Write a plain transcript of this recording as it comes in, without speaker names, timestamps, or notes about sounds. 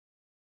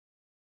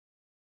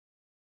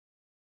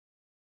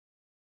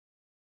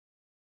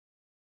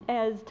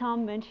As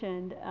Tom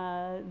mentioned,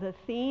 the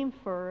theme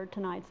for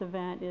tonight's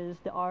event is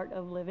the art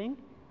of living,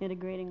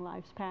 integrating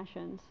life's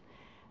passions.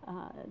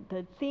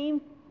 The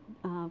theme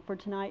for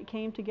tonight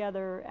came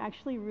together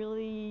actually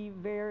really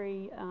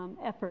very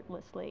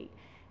effortlessly.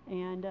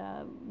 And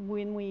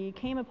when we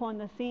came upon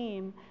the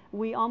theme,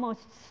 we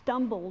almost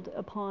stumbled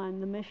upon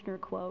the Missioner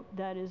quote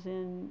that is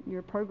in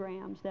your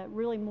programs that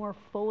really more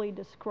fully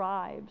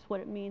describes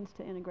what it means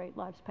to integrate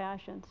life's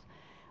passions.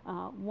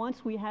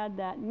 Once we had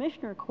that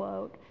Missioner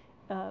quote,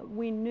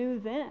 we knew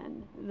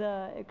then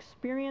the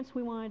experience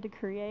we wanted to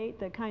create,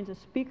 the kinds of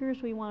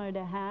speakers we wanted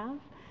to have,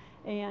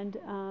 and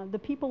the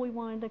people we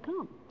wanted to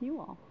come, you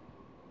all.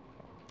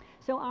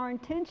 So our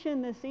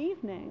intention this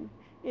evening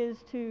is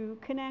to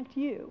connect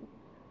you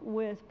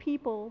with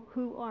people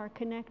who are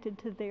connected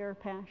to their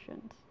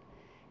passions,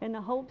 in the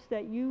hopes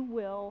that you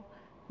will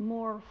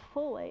more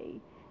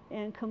fully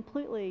and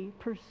completely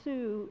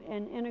pursue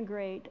and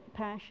integrate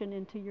passion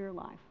into your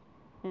life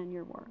and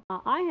your work.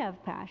 I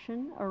have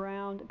passion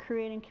around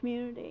creating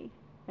community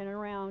and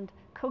around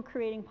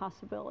co-creating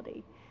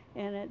possibility,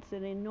 and it's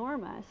an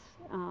enormous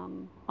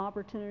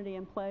opportunity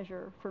and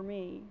pleasure for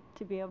me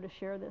to be able to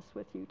share this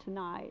with you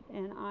tonight,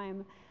 and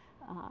I'm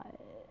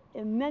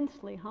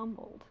immensely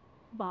humbled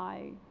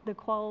by the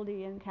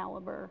quality and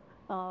caliber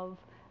of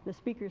the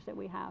speakers that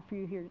we have for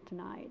you here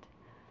tonight.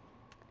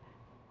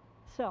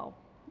 So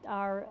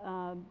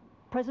our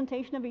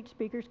presentation of each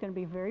speaker is going to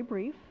be very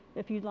brief.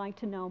 If you'd like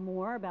to know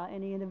more about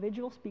any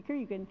individual speaker,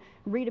 you can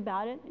read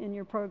about it in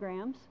your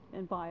programs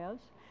and bios.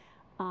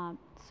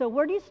 So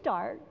where do you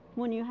start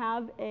when you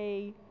have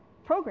a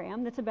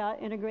program that's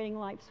about integrating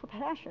life's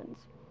passions?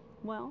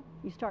 Well,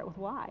 you start with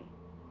why.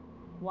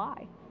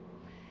 Why?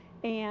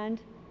 And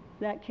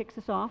that kicks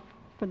us off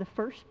for the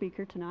first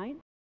speaker tonight,